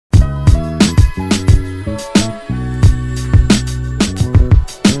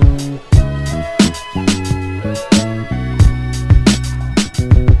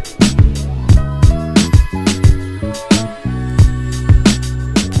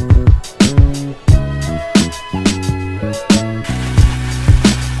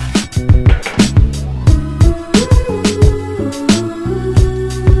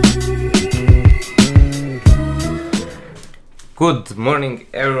morning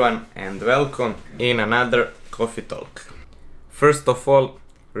everyone and welcome in another coffee talk. First of all,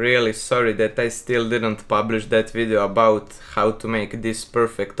 really sorry that I still didn't publish that video about how to make this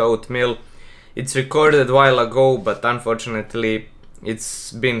perfect oatmeal. It's recorded a while ago, but unfortunately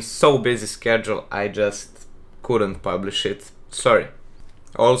it's been so busy schedule I just couldn't publish it. Sorry.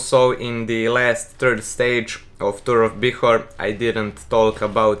 Also, in the last third stage of Tour of Bihor I didn't talk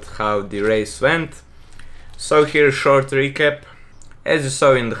about how the race went. So here's a short recap, as you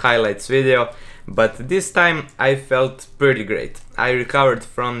saw in the highlights video, but this time I felt pretty great. I recovered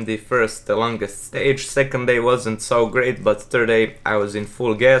from the first longest stage, second day wasn't so great, but third day I was in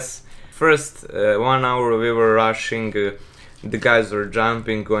full gas. First 1 hour we were rushing, the guys were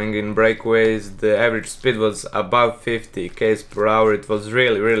jumping, going in breakaways, the average speed was above 50 km per hour, it was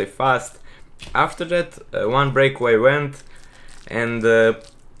really fast. After that one breakaway went and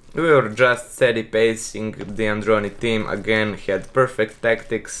we were just steady pacing. The Androni team again had perfect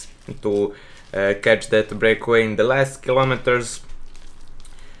tactics to catch that breakaway in the last kilometers.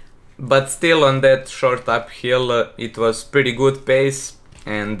 But still on that short uphill it was pretty good pace,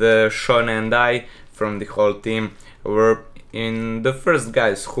 and Sean and I from the whole team were in the first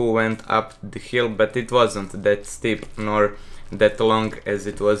guys who went up the hill, but it wasn't that steep nor that long as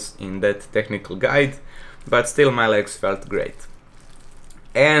it was in that technical guide, but still my legs felt great.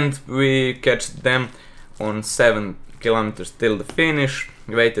 And we catched them on 7 kilometers till the finish,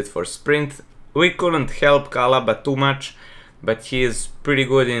 waited for sprint. We couldn't help Kalaba too much, but he is pretty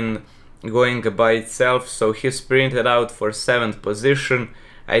good in going by itself, so he sprinted out for 7th position.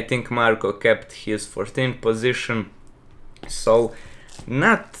 I think Marco kept his 14th position, so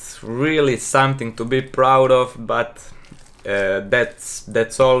not really something to be proud of, but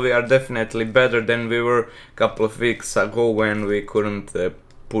that's all. We are definitely better than we were a couple of weeks ago when we couldn't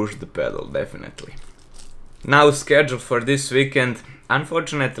push the pedal, definitely. Now schedule for this weekend.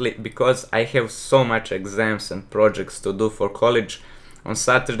 Unfortunately, because I have so much exams and projects to do for college, on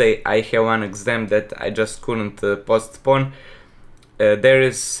Saturday I have one exam that I just couldn't postpone. There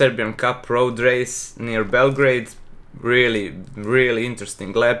is Serbian Cup road race near Belgrade, really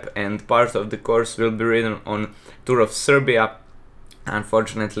interesting lap, and part of the course will be ridden on Tour of Serbia.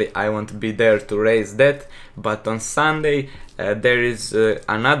 Unfortunately I won't be there to race that, but on Sunday there is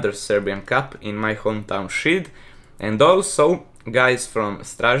another Serbian Cup in my hometown Šid, and also guys from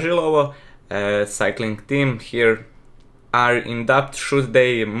Stražilovo cycling team here are in doubt should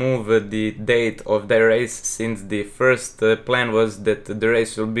they move the date of their race, since the first plan was that the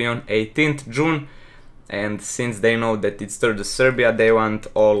race will be on 18th June, and since they know that it's Tour de Serbia, they want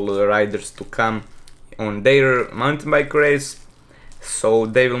all riders to come on their mountain bike race, so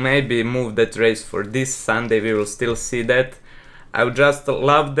they will maybe move that race for this Sunday. We will still see that. I would just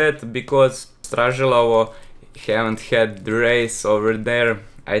love that, because Stražilovo haven't had the race over there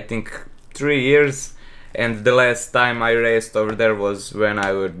I think 3 years, and the last time I raced over there was when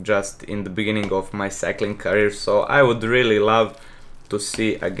I was just in the beginning of my cycling career, so I would really love to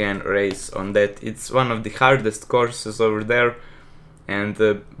see again race on that. It's one of the hardest courses over there, and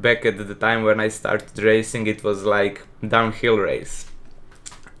back at the time when I started racing it was like downhill race.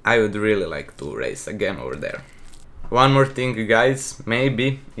 I would really like to race again over there. One more thing guys,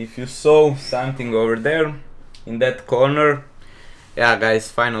 maybe if you saw something over there in that corner, yeah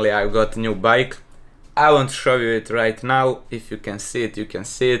guys, finally I got a new bike. I won't show you it right now. If you can see it, you can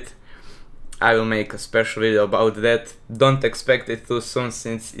see it. I will make a special video about that. Don't expect it too soon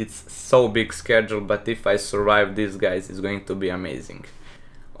since it's so big schedule, but if I survive this guys, it's going to be amazing.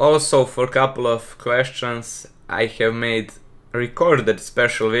 Also, for a couple of questions, I have made recorded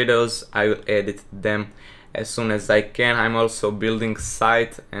special videos. I will edit them as soon as I can. I'm also building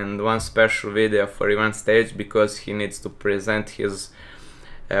site and one special video for Ivan Stage, because he needs to present his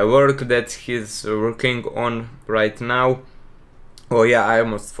work that he's working on right now. Oh yeah, I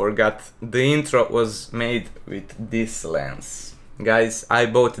almost forgot. The intro was made with this lens. Guys, I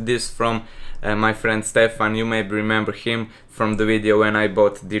bought this from my friend Stefan. You may remember him from the video when I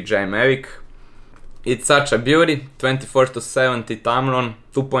bought DJI Mavic. It's such a beauty, 24-70 Tamron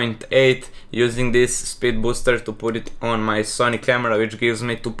 2.8, using this speed booster to put it on my Sony camera, which gives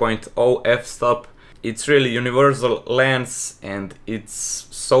me 2.0 f-stop. It's really universal lens and it's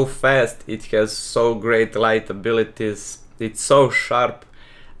so fast, it has so great light abilities, it's so sharp.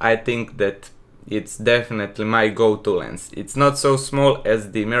 I think that it's definitely my go-to lens. It's not so small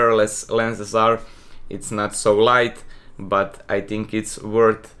as the mirrorless lenses are, it's not so light, but I think it's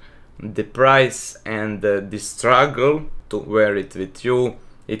worth the price and the struggle to wear it with you.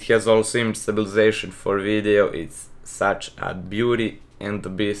 It has also image stabilization for video. It's such a beauty and the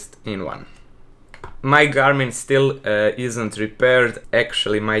beast in one. My Garmin still isn't repaired.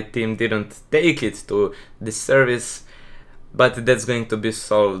 Actually, my team didn't take it to the service, but that's going to be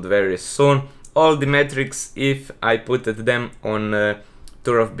solved very soon. All the metrics, if I put them on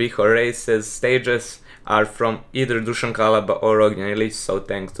Tour of Bihor races stages, are from either Dusan Kalaba or Ognjen Ilić, so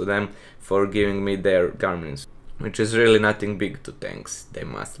thanks to them for giving me their Garmins. Which is really nothing big to thanks, they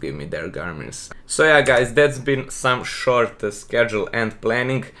must give me their Garmins. So yeah guys, that's been some short schedule and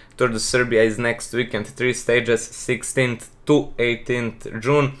planning. Tour de Serbia is next weekend, 3 stages, 16th to 18th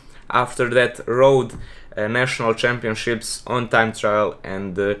June. After that, road national championships on time trial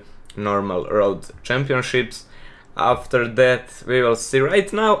and normal road championships. After that we will see.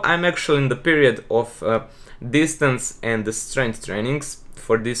 Right now I'm actually in the period of distance and strength trainings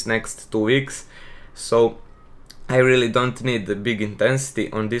for these next 2 weeks, so I really don't need the big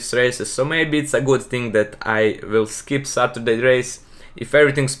intensity on these races, so maybe it's a good thing that I will skip Saturday race. If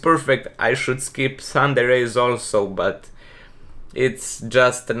everything's perfect, I should skip Sunday race also, but it's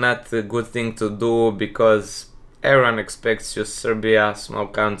just not a good thing to do because everyone expects you, Serbia, small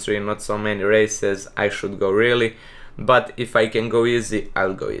country, not so many races, I should go really, but if I can go easy,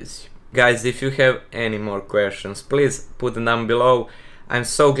 I'll go easy. Guys, if you have any more questions, please put them down below. I'm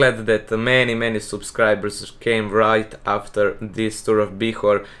so glad that many subscribers came right after this Tour of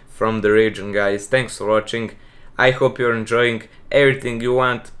Bihor from the region, guys. Thanks for watching. I hope you're enjoying. Everything you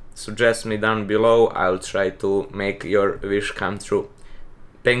want, suggest me down below. I'll try to make your wish come true.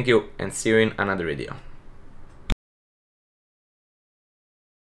 Thank you and see you in another video.